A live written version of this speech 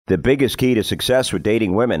The biggest key to success with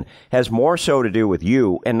dating women has more so to do with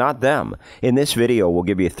you and not them. In this video, we'll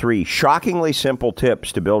give you 3 shockingly simple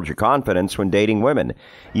tips to build your confidence when dating women.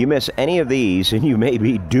 You miss any of these and you may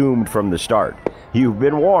be doomed from the start. You've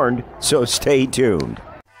been warned, so stay tuned.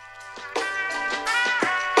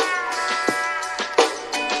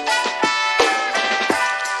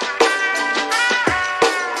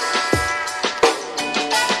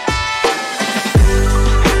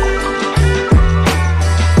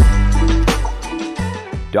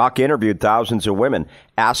 Doc interviewed thousands of women,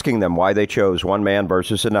 asking them why they chose one man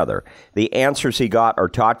versus another. The answers he got are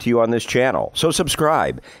taught to you on this channel, so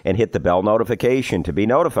subscribe and hit the bell notification to be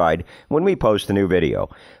notified when we post a new video.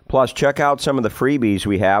 Plus, check out some of the freebies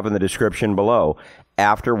we have in the description below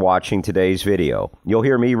after watching today's video. You'll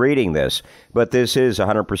hear me reading this, but this is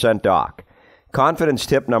 100% Doc. Confidence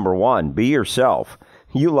tip number 1, be yourself.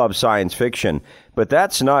 You love science fiction, but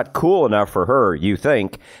that's not cool enough for her, you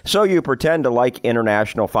think, so you pretend to like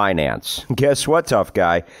international finance. Guess what, tough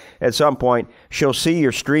guy? At some point, she'll see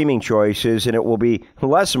your streaming choices and it will be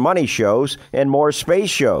less money shows and more space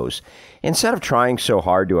shows. Instead of trying so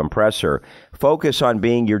hard to impress her, focus on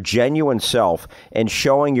being your genuine self and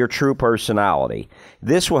showing your true personality.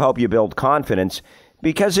 This will help you build confidence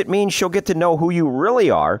because it means she'll get to know who you really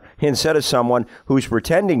are instead of someone who's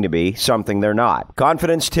pretending to be something they're not.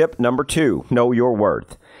 Confidence tip number 2, know your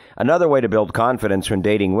worth. Another way to build confidence when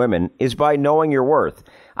dating women is by knowing your worth.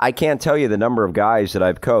 I can't tell you the number of guys that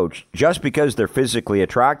I've coached, just because they're physically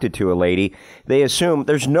attracted to a lady, they assume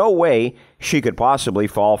there's no way she could possibly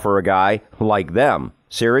fall for a guy like them.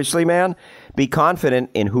 Seriously, man? Be confident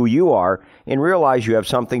in who you are and realize you have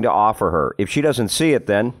something to offer her. If she doesn't see it,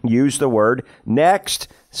 then use the word next.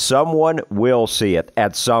 Someone will see it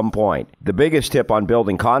at some point. The biggest tip on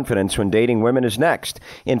building confidence when dating women is next.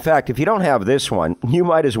 In fact, if you don't have this one, you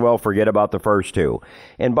might as well forget about the first 2.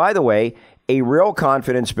 And by the way, a real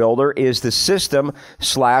confidence builder is the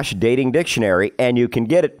System/Dating Dictionary, and you can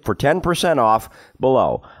get it for 10% off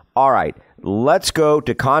below. All right, let's go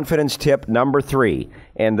to confidence tip number 3,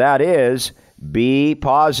 and that is be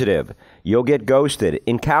positive. You'll get ghosted,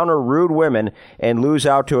 encounter rude women, and lose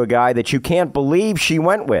out to a guy that you can't believe she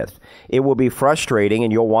went with. It will be frustrating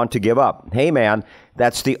and you'll want to give up. Hey man,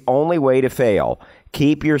 that's the only way to fail.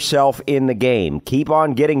 Keep yourself in the game. Keep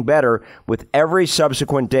on getting better with every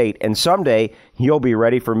subsequent date, and someday you'll be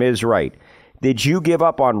ready for Ms. Right. Did you give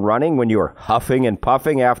up on running when you were huffing and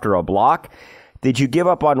puffing after a block? Did you give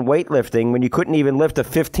up on weightlifting when you couldn't even lift a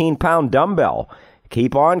 15-pound dumbbell?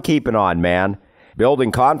 Keep on keeping on, man.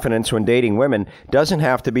 Building confidence when dating women doesn't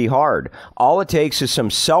have to be hard. All it takes is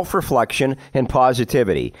some self-reflection and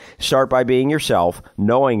positivity. Start by being yourself,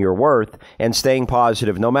 knowing your worth, and staying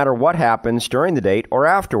positive no matter what happens during the date or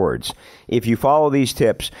afterwards. If you follow these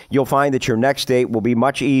tips, you'll find that your next date will be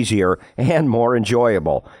much easier and more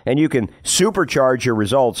enjoyable. And you can supercharge your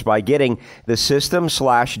results by getting the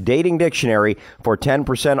System/Dating Dictionary for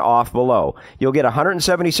 10% off below. You'll get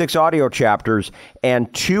 176 audio chapters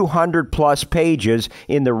and 200 plus pages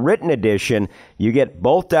in the written edition. You get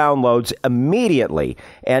both downloads immediately.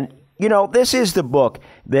 And you know, this is the book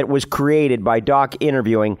that was created by Doc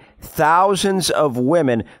interviewing thousands of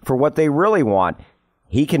women for what they really want.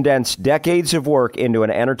 He condensed decades of work into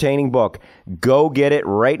an entertaining book. Go get it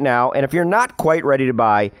right now. And if you're not quite ready to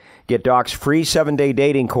buy, get Doc's free 7-day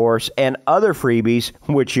dating course and other freebies,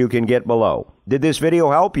 which you can get below. Did this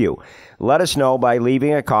video help you? Let us know by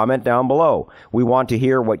leaving a comment down below. We want to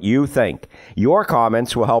hear what you think. Your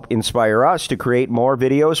comments will help inspire us to create more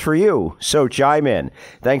videos for you. So chime in.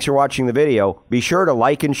 Thanks for watching the video. Be sure to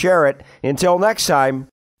like and share it. Until next time.